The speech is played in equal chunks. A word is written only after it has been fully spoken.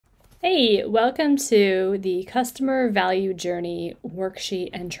Hey, welcome to the Customer Value Journey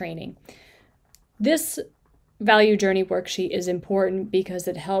worksheet and training. This value journey worksheet is important because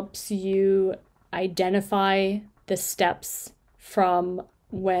it helps you identify the steps from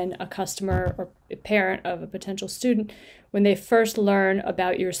when a customer or a parent of a potential student, when they first learn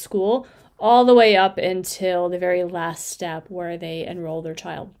about your school, all the way up until the very last step where they enroll their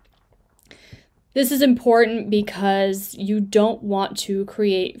child. This is important because you don't want to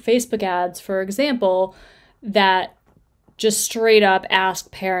create Facebook ads, for example, that just straight up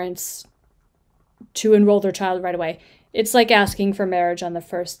ask parents to enroll their child right away. It's like asking for marriage on the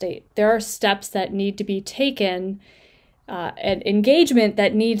first date. There are steps that need to be taken, and engagement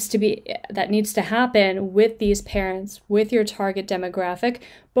that needs to happen with these parents, with your target demographic,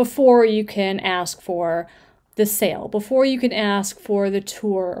 before you can ask for the sale, before you can ask for the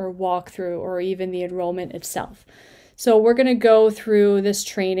tour or walkthrough or even the enrollment itself. So we're going to go through this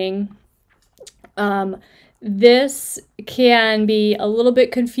training. This can be a little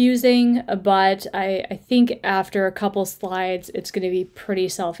bit confusing, but I think after a couple slides, it's going to be pretty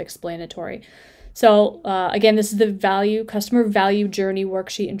self-explanatory. So again, this is the customer value journey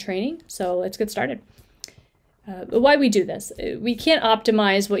worksheet and training. So let's get started. Why we do this? We can't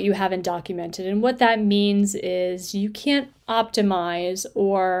optimize what you haven't documented, and what that means is you can't optimize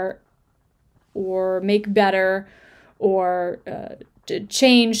or make better or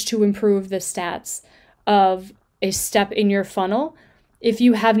change to improve the stats of a step in your funnel if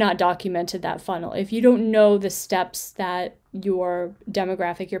you have not documented that funnel. If you don't know the steps that your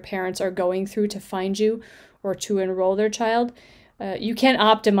demographic, your parents are going through to find you or to enroll their child, you can't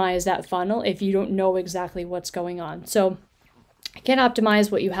optimize that funnel if you don't know exactly what's going on. So you can't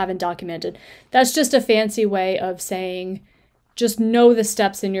optimize what you haven't documented. That's just a fancy way of saying just know the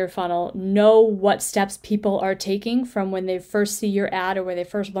steps in your funnel, know what steps people are taking from when they first see your ad or when they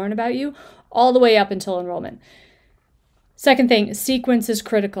first learn about you, all the way up until enrollment. Second thing, sequence is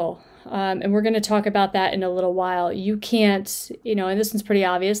critical. And we're going to talk about that in a little while. You can't, and this one's pretty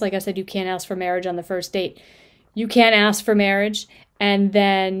obvious. Like I said, you can't ask for marriage on the first date. You can't ask for marriage and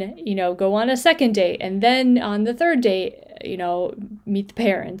then, go on a second date. And then on the third date, meet the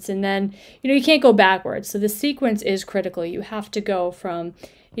parents. And then, you can't go backwards. So the sequence is critical. You have to go from,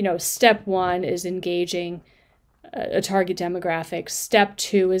 step one is engaging a target demographic. Step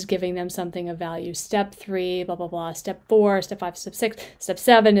two is giving them something of value. Step three, blah, blah, blah. Step four, step five, step six. Step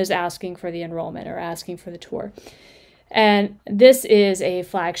seven is asking for the enrollment or asking for the tour. And this is a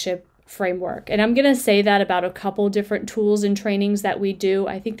flagship framework. And I'm going to say that about a couple different tools and trainings that we do.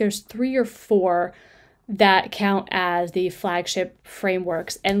 I think there's 3 or 4 that count as the flagship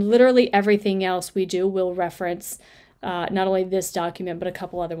frameworks. And literally everything else we do will reference not only this document, but a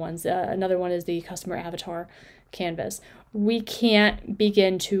couple other ones. Another one is the customer avatar canvas. We can't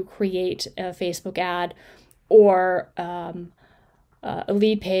begin to create a Facebook ad or a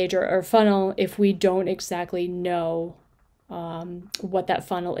lead page or funnel if we don't exactly know what that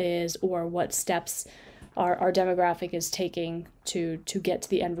funnel is or what steps our demographic is taking to get to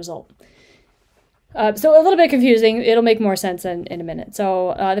the end result. So a little bit confusing. It'll make more sense in a minute.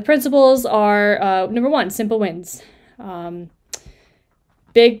 So the principles are, number 1, simple wins.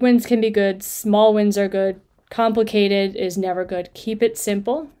 Big wins can be good. Small wins are good. Complicated is never good. Keep it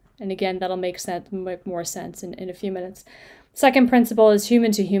simple. And again, that'll make more sense in a few minutes. Second principle is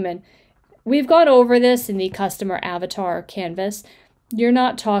human to human. We've gone over this in the customer avatar canvas. You're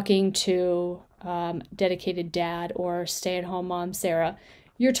not talking to dedicated dad or stay-at-home mom Sarah.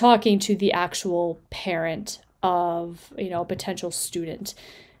 You're talking to the actual parent of a potential student.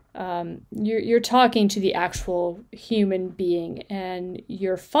 You're talking to the actual human being, and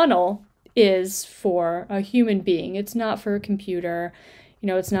your funnel is for a human being. It's not for a computer.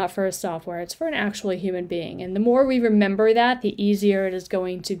 It's not for a software, it's for an actual human being. And the more we remember that, the easier it is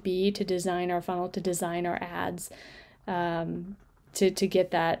going to be to design our funnel, to design our ads, to get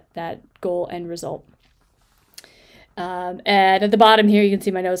that goal end result. And at the bottom here, you can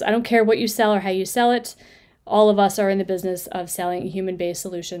see my notes. I don't care what you sell or how you sell it. All of us are in the business of selling human-based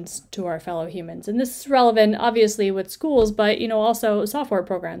solutions to our fellow humans. And this is relevant, obviously, with schools, but, also software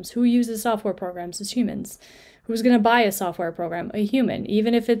programs. Who uses software programs as humans? Who's going to buy a software program? A human.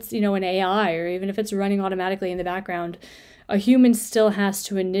 Even if it's, an AI or even if it's running automatically in the background, a human still has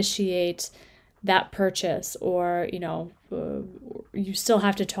to initiate that purchase or, you still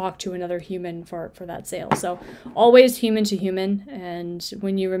have to talk to another human for that sale. So always human to human. And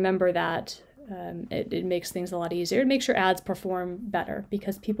when you remember that, it makes things a lot easier. It makes your ads perform better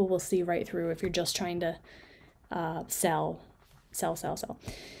because people will see right through if you're just trying to sell.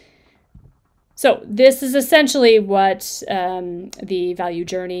 So this is essentially what the value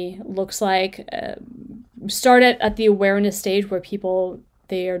journey looks like. Start at the awareness stage where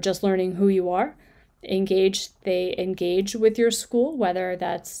they are just learning who you are. They engage with your school, whether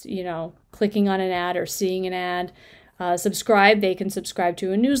that's, clicking on an ad or seeing an ad. Subscribe, they can subscribe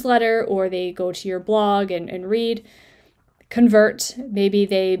to a newsletter, or they go to your blog and read. Convert, maybe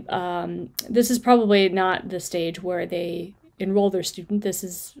this is probably not the stage where they enroll their student. This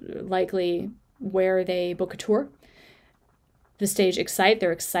is likely where they book a tour. The stage excite,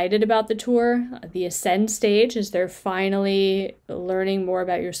 they're excited about the tour. The ascend stage is they're finally learning more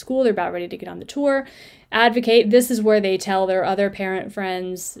about your school. They're about ready to get on the tour. Advocate, this is where they tell their other parent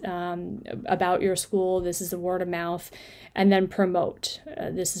friends about your school. This is the word of mouth. And then promote.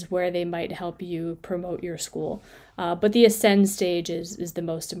 This is where they might help you promote your school. But the ascend stage is the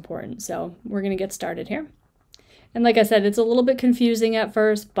most important. So we're going to get started here. And like I said, it's a little bit confusing at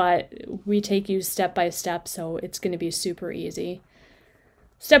first, but we take you step by step, so it's going to be super easy.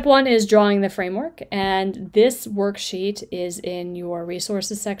 Step 1 is drawing the framework, and this worksheet is in your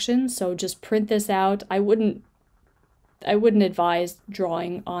resources section, so just print this out. I wouldn't advise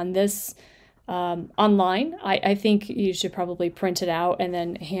drawing on this online. I think you should probably print it out and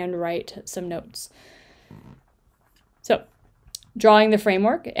then handwrite some notes. So, drawing the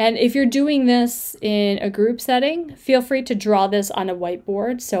framework. And if you're doing this in a group setting, feel free to draw this on a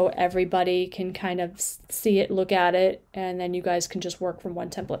whiteboard so everybody can kind of see it, look at it, and then you guys can just work from one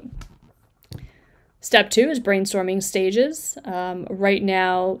template. Step 2 is brainstorming stages. Right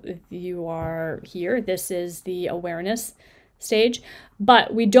now, you are here. This is the awareness stage,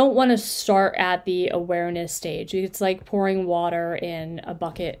 but we don't want to start at the awareness stage. It's like pouring water in a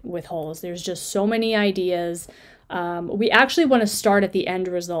bucket with holes. There's just so many ideas. We actually want to start at the end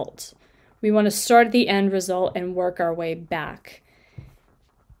result. We want to start at the end result and work our way back.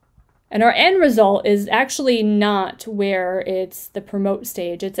 And our end result is actually not where it's the promote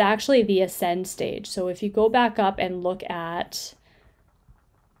stage. It's actually the ascend stage. So if you go back up and look at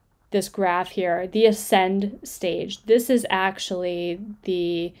this graph here, the ascend stage, this is actually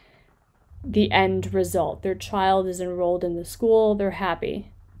the end result. Their child is enrolled in the school. They're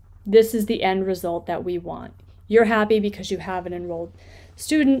happy. This is the end result that we want. You're happy because you have an enrolled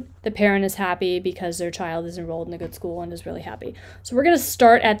student. The parent is happy because their child is enrolled in a good school and is really happy. So we're going to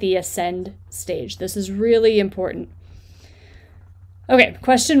start at the ascend stage. This is really important. Okay,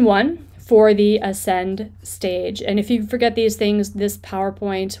 question 1 for the ascend stage. And if you forget these things, this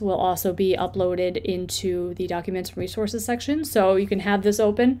PowerPoint will also be uploaded into the documents and resources section. So you can have this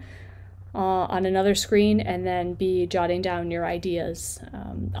open on another screen and then be jotting down your ideas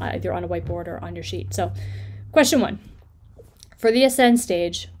either on a whiteboard or on your sheet. So question 1, for the ascend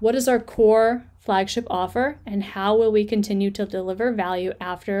stage, what is our core flagship offer and how will we continue to deliver value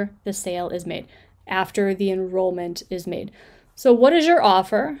after the sale is made, after the enrollment is made? So what is your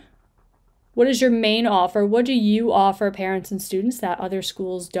offer? What is your main offer? What do you offer parents and students that other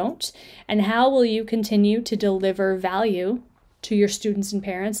schools don't? And how will you continue to deliver value to your students and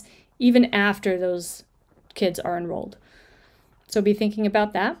parents even after those kids are enrolled? So be thinking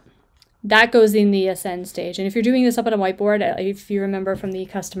about that. That goes in the ascend stage. And if you're doing this up on a whiteboard, if you remember from the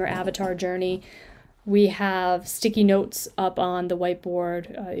customer avatar journey, we have sticky notes up on the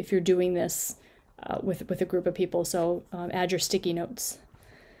whiteboard if you're doing this with a group of people. So add your sticky notes.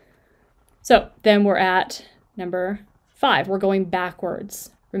 So then we're at number 5. We're going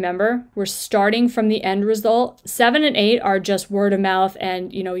backwards. Remember, we're starting from the end result. 7 and 8 are just word of mouth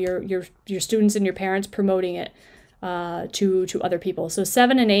and your students and your parents promoting it to other people. So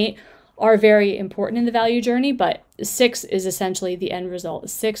 7 and 8 are very important in the value journey, but 6 is essentially the end result.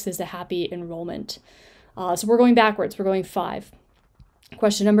 6 is a happy enrollment. So we're going backwards. We're going 5.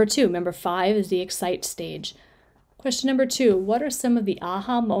 Question number 2. Number 5 is the excite stage. Question number 2. What are some of the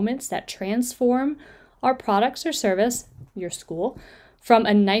aha moments that transform our products or service, your school, from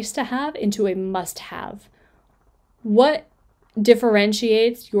a nice to have into a must have? What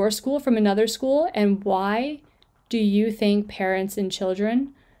differentiates your school from another school, and why do you think parents and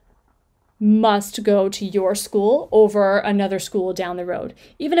children must go to your school over another school down the road,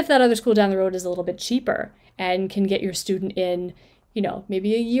 even if that other school down the road is a little bit cheaper and can get your student in,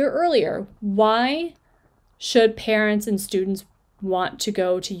 maybe a year earlier? Why should parents and students want to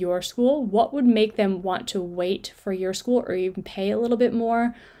go to your school? What would make them want to wait for your school or even pay a little bit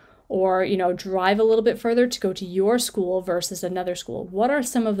more or, drive a little bit further to go to your school versus another school? What are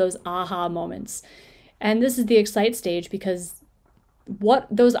some of those aha moments? And this is the excite stage, because what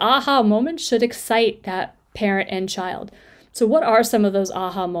those aha moments should excite that parent and child. So what are some of those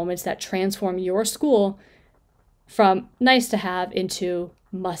aha moments that transform your school from nice to have into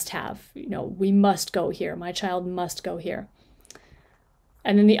must have. You know, we must go here. My child must go here.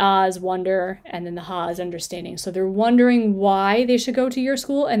 And then the ah is wonder, and then the ha is understanding. So they're wondering why they should go to your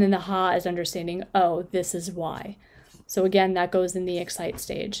school, and then the ha is understanding, oh, this is why. So again, that goes in the excite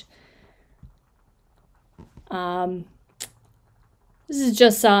stage. This is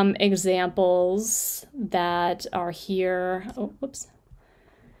just some examples that are here. Oh, whoops.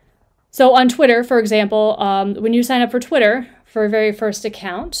 So on Twitter, for example, when you sign up for Twitter for a very first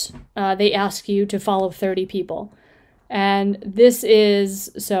account, they ask you to follow 30 people. And this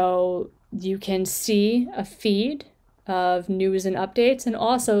is so you can see a feed of news and updates, and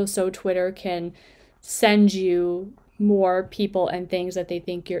also so Twitter can send you more people and things that they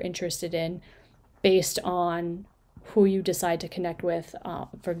think you're interested in based on who you decide to connect with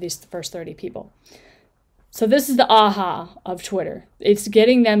for these first 30 people. So this is the aha of Twitter. It's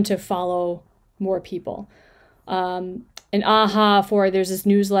getting them to follow more people. An aha for there's this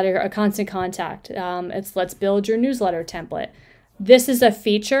newsletter, a constant contact. It's let's build your newsletter template. This is a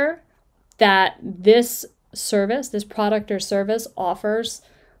feature that this service, this product or service offers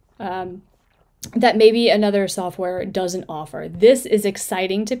that maybe another software doesn't offer. This is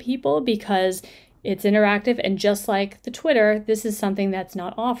exciting to people because it's interactive, and just like the Twitter, this is something that's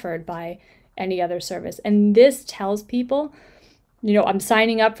not offered by any other service. And this tells people, you know, I'm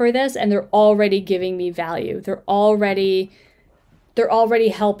signing up for this and they're already giving me value. They're already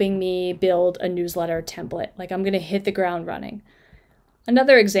helping me build a newsletter template. Like I'm going to hit the ground running.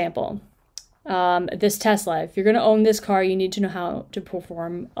 Another example, this Tesla. If you're going to own this car, you need to know how to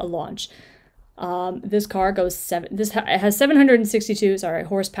perform a launch. This car goes it has 762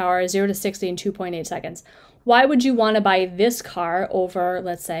 horsepower, 0 to 60 in 2.8 seconds. Why would you want to buy this car over,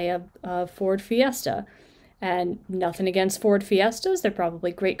 let's say, a Ford Fiesta? And nothing against Ford Fiestas, they're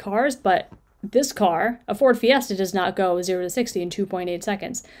probably great cars, but this car, a Ford Fiesta, does not go 0 to 60 in 2.8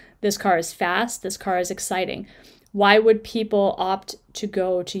 seconds. This car is fast, this car is exciting. Why would people opt to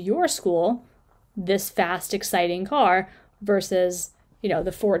go to your school, this fast, exciting car, versus, you know,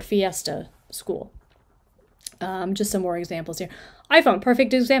 the Ford Fiesta school? Just some more examples here. iPhone,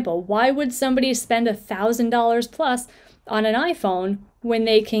 perfect example. Why would somebody spend $1,000 plus on an iPhone when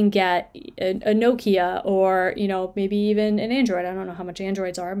they can get a Nokia or, you know, maybe even an Android? I don't know how much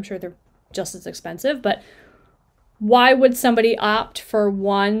Androids are. I'm sure they're just as expensive, but why would somebody opt for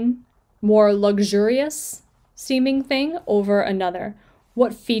one more luxurious seeming thing over another?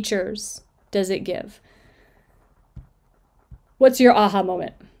 What features does it give? What's your aha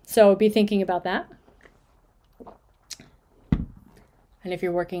moment? So be thinking about that. And if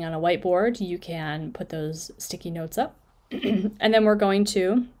you're working on a whiteboard, you can put those sticky notes up. And then we're going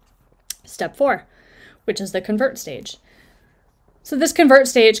to step 4, which is the convert stage. So this convert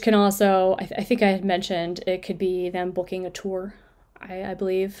stage can also, I think I had mentioned, it could be them booking a tour, I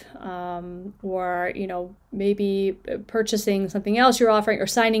believe, or, you know, maybe purchasing something else you're offering or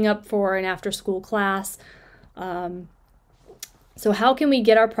signing up for an after-school class. So how can we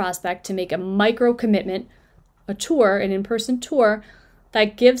get our prospect to make a micro commitment, a tour, an in-person tour,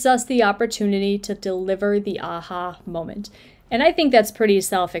 that gives us the opportunity to deliver the aha moment? And I think that's pretty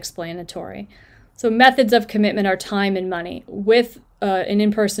self-explanatory. So methods of commitment are time and money. With an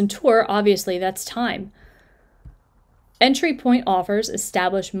in-person tour, obviously that's time. Entry point offers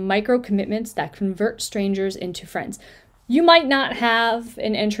establish micro commitments that convert strangers into friends. You might not have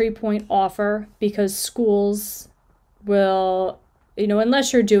an entry point offer because schools will, you know,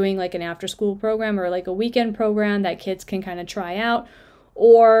 unless you're doing like an after-school program or like a weekend program that kids can kind of try out,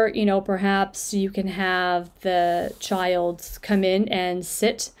 or, you know, perhaps you can have the child come in and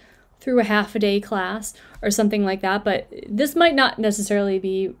sit through a half-a-day class or something like that. But this might not necessarily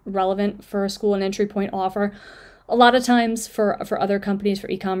be relevant for a school and entry point offer. A lot of times for other companies, for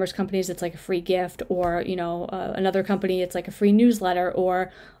e-commerce companies, it's like a free gift, or, you know, another company, it's like a free newsletter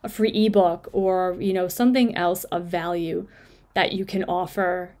or a free ebook, or, you know, something else of value that you can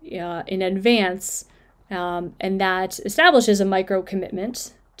offer in advance. And that establishes a micro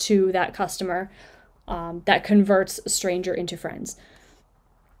commitment to that customer that converts a stranger into friends.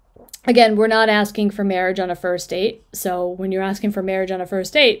 Again, we're not asking for marriage on a first date. So when you're asking for marriage on a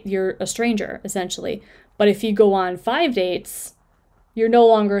first date, you're a stranger, essentially. But if you go on 5 dates, you're no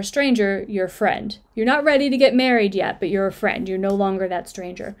longer a stranger, you're a friend. You're not ready to get married yet, but you're a friend. You're no longer that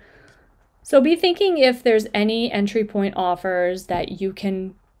stranger. So be thinking if there's any entry point offers that you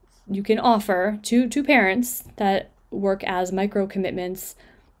can offer to parents that work as micro commitments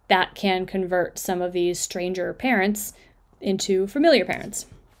that can convert some of these stranger parents into familiar parents.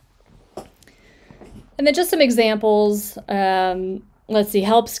 And then just some examples. Let's see,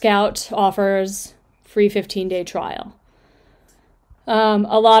 Help Scout offers free 15-day trial.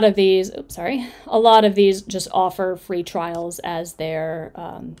 A lot of these just offer free trials as their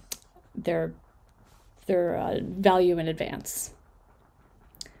value in advance.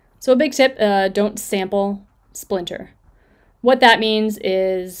 So a big tip, don't sample, splinter. What that means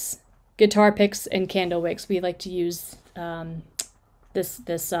is guitar picks and candle wicks. We like to use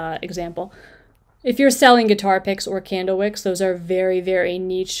this example. If you're selling guitar picks or candle wicks, those are very, very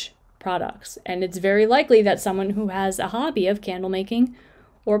niche products. And it's very likely that someone who has a hobby of candle making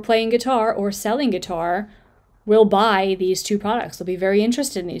or playing guitar or selling guitar will buy these two products. They'll be very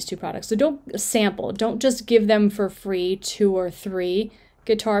interested in these two products. So don't sample. Don't just give them for free 2 or 3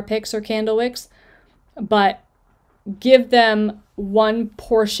 guitar picks or candle wicks, but give them one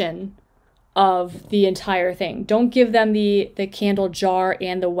portion of the entire thing. Don't give them the candle jar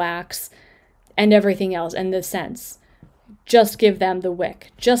and the wax and everything else and the scents. Just give them the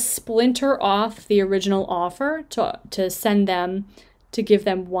wick. Just splinter off the original offer to send them, to give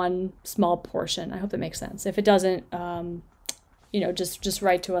them one small portion. I hope that makes sense. If it doesn't, just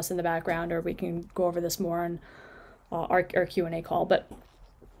write to us in the background, or we can go over this more on our Q&A call. But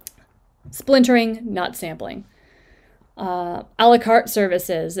splintering, not sampling. A la carte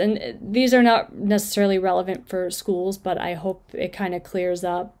services, and these are not necessarily relevant for schools, but I hope it kind of clears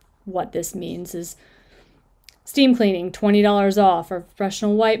up what this means. Is steam cleaning, $20 off, or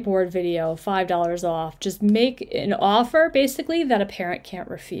professional whiteboard video, $5 off. Just make an offer, basically, that a parent can't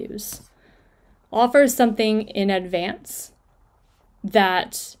refuse. Offer something in advance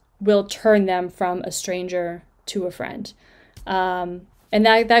that will turn them from a stranger to a friend. And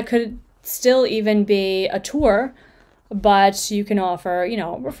that could still even be a tour, but you can offer,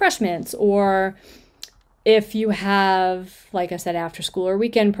 refreshments, or if you have, like I said, after school or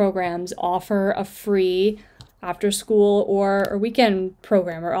weekend programs, offer a free after school or weekend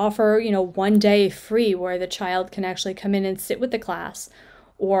program, or offer, 1 day free where the child can actually come in and sit with the class,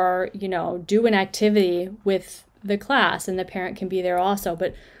 or, do an activity with the class and the parent can be there also.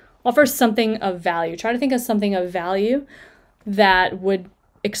 But offer something of value. Try to think of something of value that would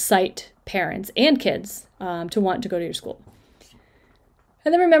excite parents and kids to want to go to your school.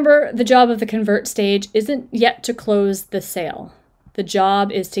 And then remember, the job of the convert stage isn't yet to close the sale. The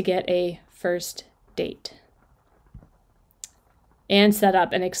job is to get a first date and set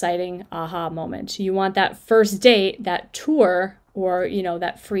up an exciting aha moment. You want that first date, that tour, or,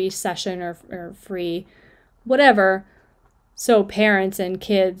 that free session or free whatever, so parents and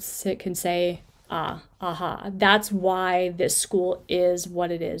kids can say, aha, that's why this school is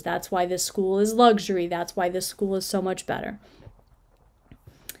what it is. That's why this school is luxury. That's why this school is so much better.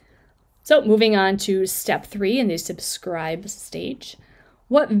 So moving on to step 3 in the subscribe stage.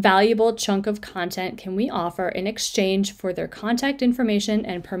 What valuable chunk of content can we offer in exchange for their contact information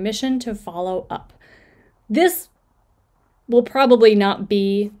and permission to follow up? This will probably not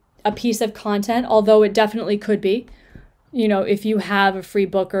be a piece of content, although it definitely could be. If you have a free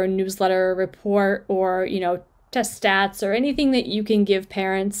book or a newsletter or report or, test stats or anything that you can give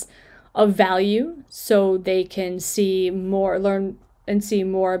parents of value so they can see more, learn and see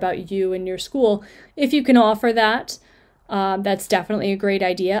more about you and your school. If you can offer that, that's definitely a great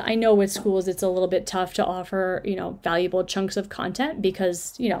idea. I know with schools it's a little bit tough to offer, valuable chunks of content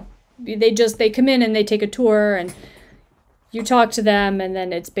because, they come in and they take a tour and you talk to them, and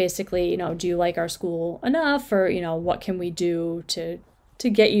then it's basically, do you like our school enough, or, what can we do to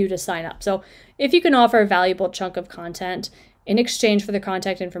get you to sign up? So if you can offer a valuable chunk of content in exchange for the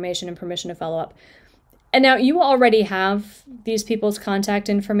contact information and permission to follow up. And now you already have these people's contact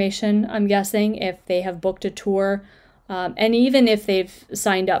information, I'm guessing, if they have booked a tour, and even if they've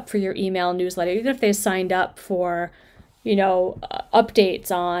signed up for your email newsletter, even if they signed up for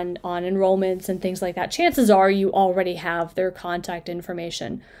updates on enrollments and things like that, chances are you already have their contact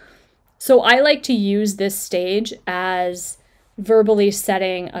information. So I like to use this stage as verbally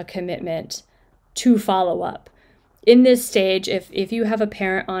setting a commitment to follow up. In this stage, if you have a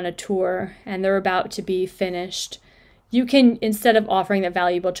parent on a tour and they're about to be finished, you can, instead of offering that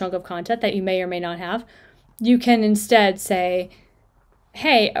valuable chunk of content that you may or may not have, you can instead say,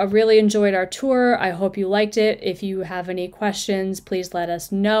 hey, I really enjoyed our tour. I hope you liked it. If you have any questions, please let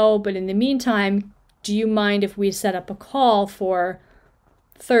us know. But in the meantime, do you mind if we set up a call for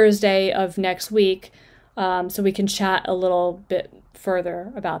Thursday of next week so we can chat a little bit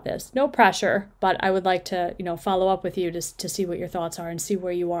further about this? No pressure, but I would like to, follow up with you to see what your thoughts are and see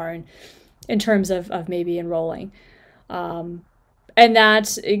where you are in terms of maybe enrolling. And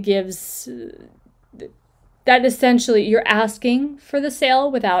that it gives... that essentially you're asking for the sale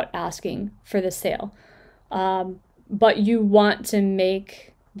without asking for the sale. But you want to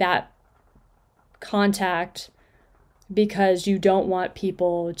make that contact because you don't want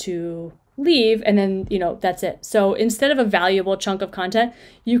people to leave and then, you know, that's it. So instead of a valuable chunk of content,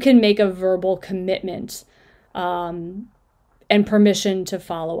 you can make a verbal commitment and permission to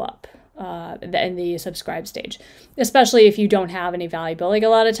follow up in the subscribe stage, especially if you don't have any value. But like a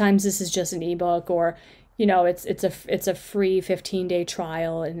lot of times this is just an ebook, or, you know, it's a free 15-day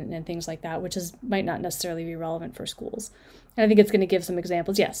trial and things like that, which might not necessarily be relevant for schools. And I think it's going to give some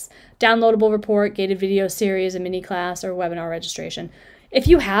examples. Yes, downloadable report, gated video series, a mini class, or webinar registration. If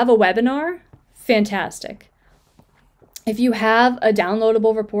you have a webinar, fantastic. If you have a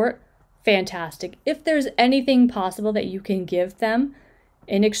downloadable report, fantastic. If there's anything possible that you can give them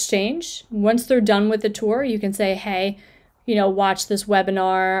in exchange, once they're done with the tour, you can say, hey, you know, watch this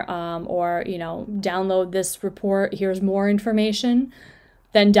webinar, or, you know, download this report, here's more information,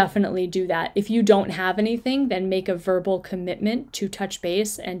 then definitely do that. If you don't have anything, then make a verbal commitment to touch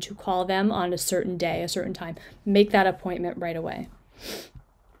base and to call them on a certain day, a certain time. Make that appointment right away.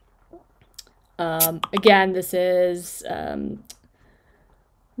 Again, this is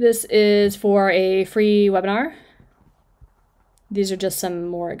for a free webinar. These are just some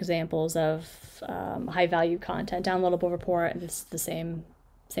more examples of high value content. Downloadable report, and this is the same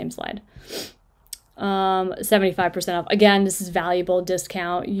slide. 75% off. Again, this is valuable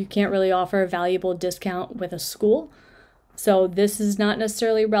discount. You can't really offer a valuable discount with a school. So this is not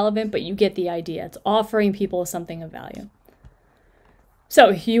necessarily relevant, but you get the idea. It's offering people something of value. So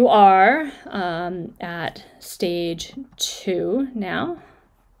you are at stage 2 now,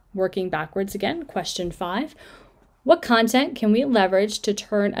 working backwards again. Question 5. What content can we leverage to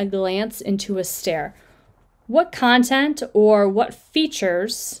turn a glance into a stare? What content or what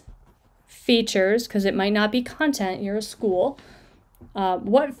features, because it might not be content, you're a school.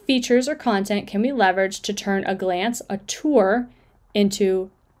 What features or content can we leverage to turn a glance, a tour,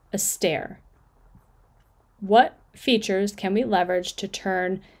 into a stare? What features can we leverage to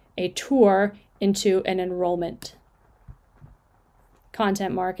turn a tour into an enrollment?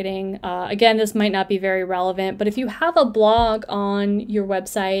 Content marketing. Again, this might not be very relevant, but if you have a blog on your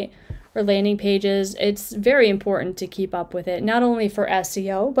website or landing pages, it's very important to keep up with it, not only for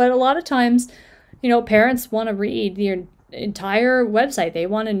SEO, but a lot of times, you know, parents want to read your entire website. They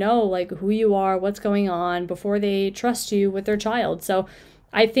want to know like who you are, what's going on before they trust you with their child. So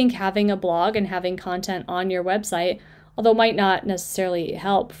I think having a blog and having content on your website, although might not necessarily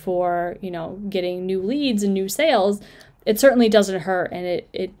help for, you know, getting new leads and new sales, it certainly doesn't hurt, and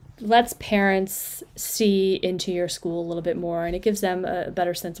it lets parents see into your school a little bit more, and it gives them a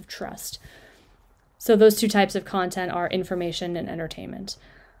better sense of trust. So those two types of content are information and entertainment.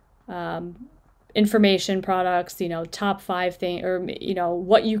 Information products, you know, top 5 things, or, you know,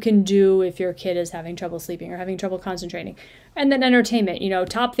 what you can do if your kid is having trouble sleeping or having trouble concentrating. And then entertainment, you know,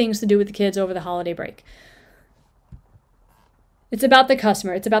 top things to do with the kids over the holiday break. It's about the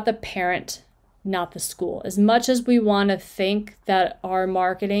customer. It's about the parent, not the school. As much as we want to think that our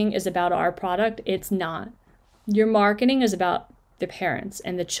marketing is about our product, it's not. Your marketing is about the parents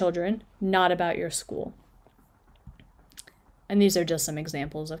and the children, not about your school. And these are just some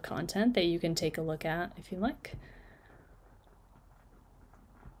examples of content that you can take a look at if you like.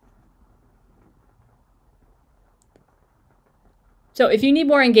 So if you need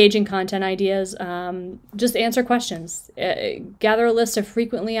more engaging content ideas, just answer questions. Gather a list of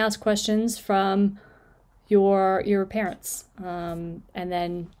frequently asked questions from your parents, and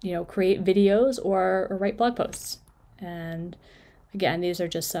then, you know, create videos or write blog posts. And again, these are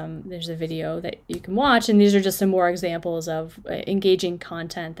just there's a video that you can watch, and these are just some more examples of engaging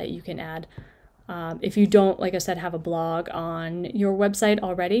content that you can add. If you don't, like I said, have a blog on your website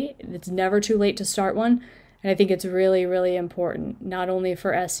already, it's never too late to start one. And I think it's really, really important, not only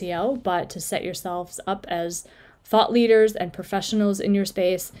for SEO, but to set yourselves up as thought leaders and professionals in your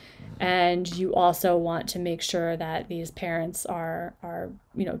space. And you also want to make sure that these parents are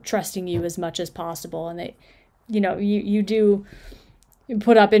you know, trusting you as much as possible, and that, you know, you do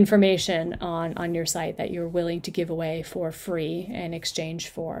put up information on your site that you're willing to give away for free in exchange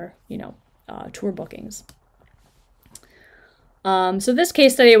for, you know, tour bookings. So this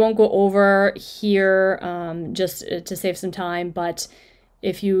case study I won't go over here, just to save some time, but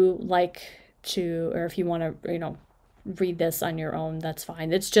if you like to, or if you want to, you know, read this on your own, that's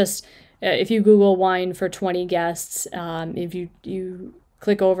fine. It's just, if you Google wine for 20 guests, if you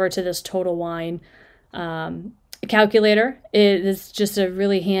click over to this total wine calculator, it is just a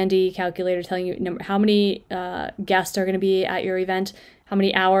really handy calculator telling you how many guests are going to be at your event, how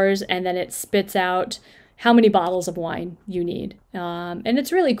many hours, and then it spits out how many bottles of wine you need. And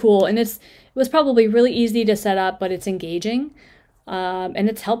it's really cool. And it was probably really easy to set up, but it's engaging. and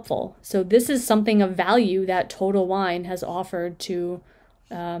it's helpful. So this is something of value that Total Wine has offered to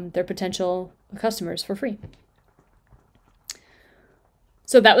their potential customers for free.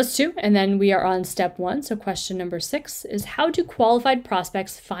 So that was 2, and then we are on step 1. So question number 6 is, how do qualified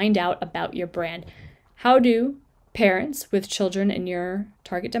prospects find out about your brand? How do parents with children in your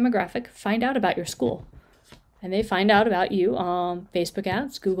target demographic find out about your school? And they find out about you on Facebook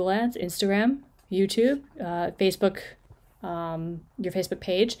ads, Google ads, Instagram, YouTube, Facebook, your Facebook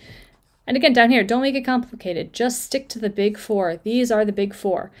page. And again, down here, don't make it complicated. Just stick to the big 4. These are the big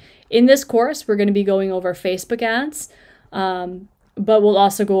 4. In this course, we're going to be going over Facebook ads, but we'll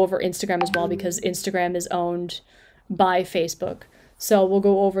also go over Instagram as well, because Instagram is owned by Facebook. So we'll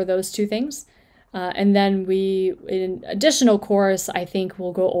go over those 2 things. And then in additional course, I think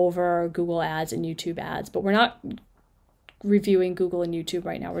we'll go over Google ads and YouTube ads, but we're not reviewing Google and YouTube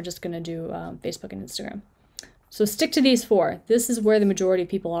right now. We're just going to do Facebook and Instagram. So stick to these 4. This is where the majority of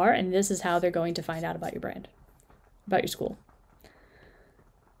people are, and this is how they're going to find out about your brand, about your school.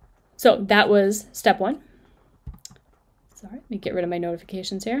 So that was step 1. Sorry, let me get rid of my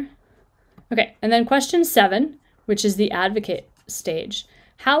notifications here. Okay, and then question 7, which is the advocate stage.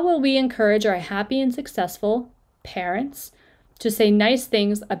 How will we encourage our happy and successful parents to say nice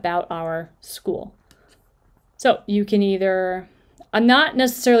things about our school? So you can either, I'm not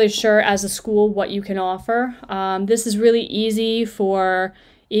necessarily sure as a school what you can offer. This is really easy for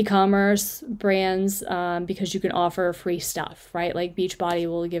e-commerce brands because you can offer free stuff, right? Like Beachbody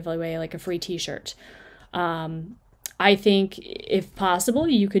will give away like a free t-shirt. I think if possible,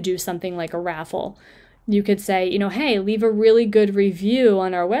 you could do something like a raffle. You could say, you know, hey, leave a really good review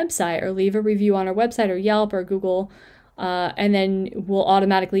on our website, or leave a review on our website or Yelp or Google, and then we'll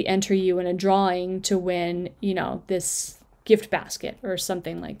automatically enter you in a drawing to win, you know, this gift basket or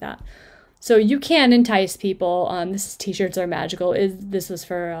something like that. So you can entice people. This is T-shirts are magical. This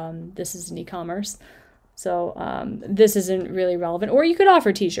is an e-commerce. So this isn't really relevant. Or you could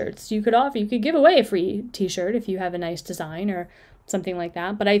offer T-shirts. You could give away a free T-shirt if you have a nice design or something like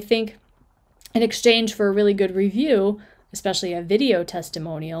that. But I think in exchange for a really good review, especially a video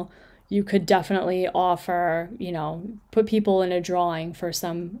testimonial, you could definitely offer, you know, put people in a drawing for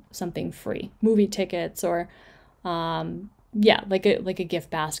something free, movie tickets, or like a gift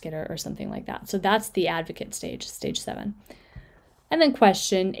basket or something like that. So that's the advocate stage, stage 7. And then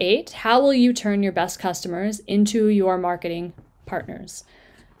question 8, how will you turn your best customers into your marketing partners?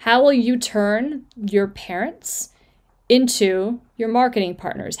 How will you turn your parents into your marketing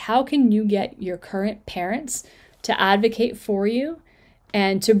partners? How can you get your current parents to advocate for you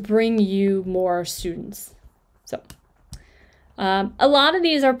and to bring you more students? So a lot of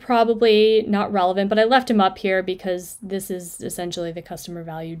these are probably not relevant, but I left them up here because this is essentially the customer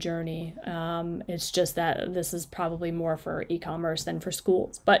value journey. It's just that this is probably more for e-commerce than for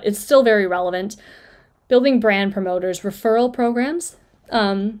schools, but it's still very relevant. Building brand promoters, referral programs.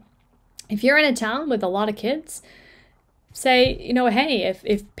 If you're in a town with a lot of kids, say, you know, hey,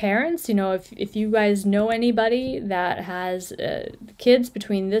 if parents, you know, if you guys know anybody that has kids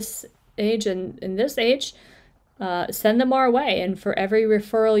between this age and this age, send them our way. And for every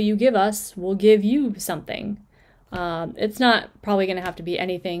referral you give us, we'll give you something. It's not probably going to have to be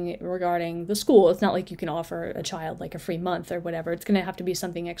anything regarding the school. It's not like you can offer a child like a free month or whatever. It's going to have to be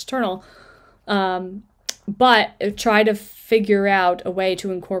something external. But try to figure out a way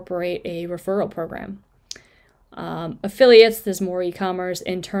to incorporate a referral program. Affiliates, there's more e-commerce.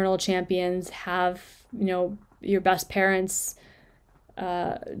 Internal champions, have, you know, your best parents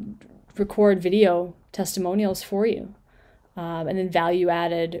record video testimonials for you. And then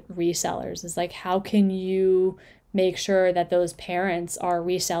value-added resellers is like, how can you make sure that those parents are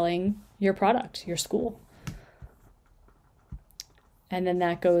reselling your product, your school? And then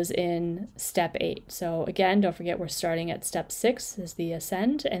that goes in step 8. So again, don't forget we're starting at step 6 is the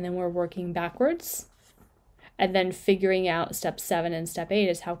ascend, and then we're working backwards. And then figuring out step 7 and step 8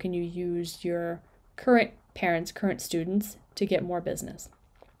 is how can you use your current parents, current students to get more business.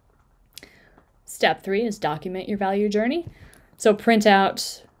 Step 3 is document your value journey. So print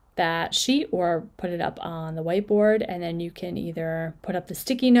out that sheet or put it up on the whiteboard, and then you can either put up the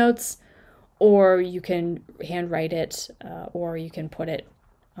sticky notes, or you can handwrite it, or you can put it,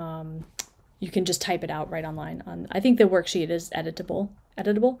 you can just type it out right online. I think the worksheet is editable,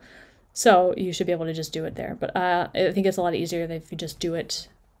 so you should be able to just do it there. But I think it's a lot easier if you just do it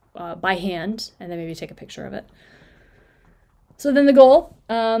by hand and then maybe take a picture of it. So then the goal,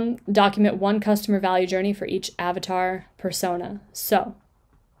 document one customer value journey for each avatar persona. So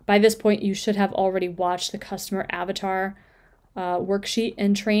by this point, you should have already watched the customer avatar worksheet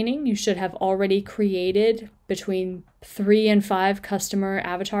and training, you should have already created between 3 and 5 customer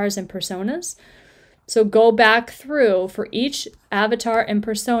avatars and personas. So go back through for each avatar and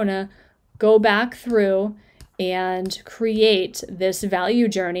persona, go back through and create this value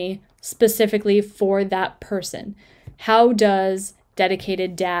journey specifically for that person. How does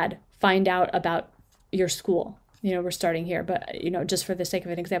dedicated dad find out about your school? We're starting here, but, just for the sake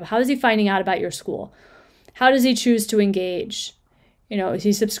of an example, how is he finding out about your school? How does he choose to engage?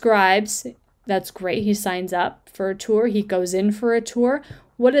 He subscribes. That's great. He signs up for a tour. He goes in for a tour.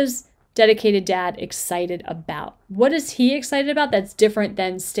 What is dedicated dad excited about? What is he excited about that's different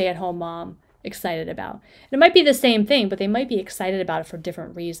than stay-at-home mom excited about? And it might be the same thing, but they might be excited about it for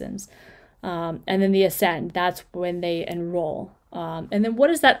different reasons. And then the ascend, that's when they enroll. And then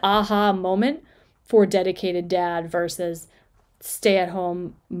what is that aha moment for dedicated dad versus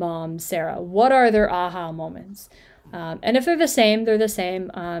stay-at-home mom Sarah? What are their aha moments? And if they're the same, they're the same.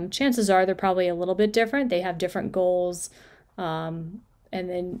 Chances are they're probably a little bit different. They have different goals. And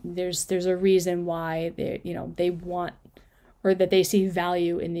then there's a reason why they want, or that they see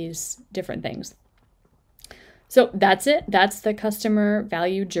value in these different things. So that's it. That's the customer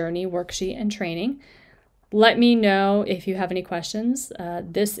value journey worksheet and training. Let me know if you have any questions.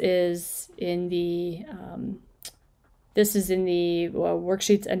 This is in the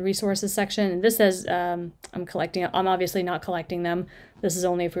worksheets and resources section. And this says I'm collecting. I'm obviously not collecting them. This is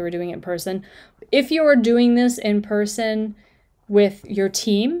only if we were doing it in person. If you are doing this in person with your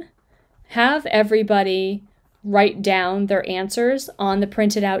team, have everybody write down their answers on the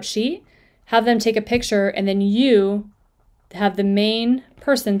printed out sheet. Have them take a picture, and then you have the main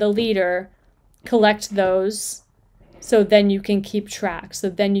person, the leader, collect those, so then you can keep track. So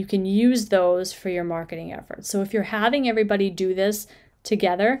then you can use those for your marketing efforts. So if you're having everybody do this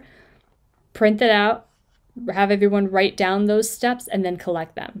together, print it out, have everyone write down those steps, and then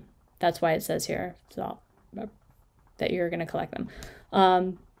collect them. That's why it says here that you're going to collect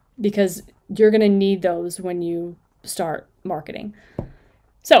them, because you're going to need those when you start marketing.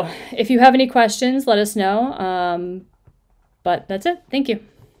 So if you have any questions, let us know. But that's it. Thank you.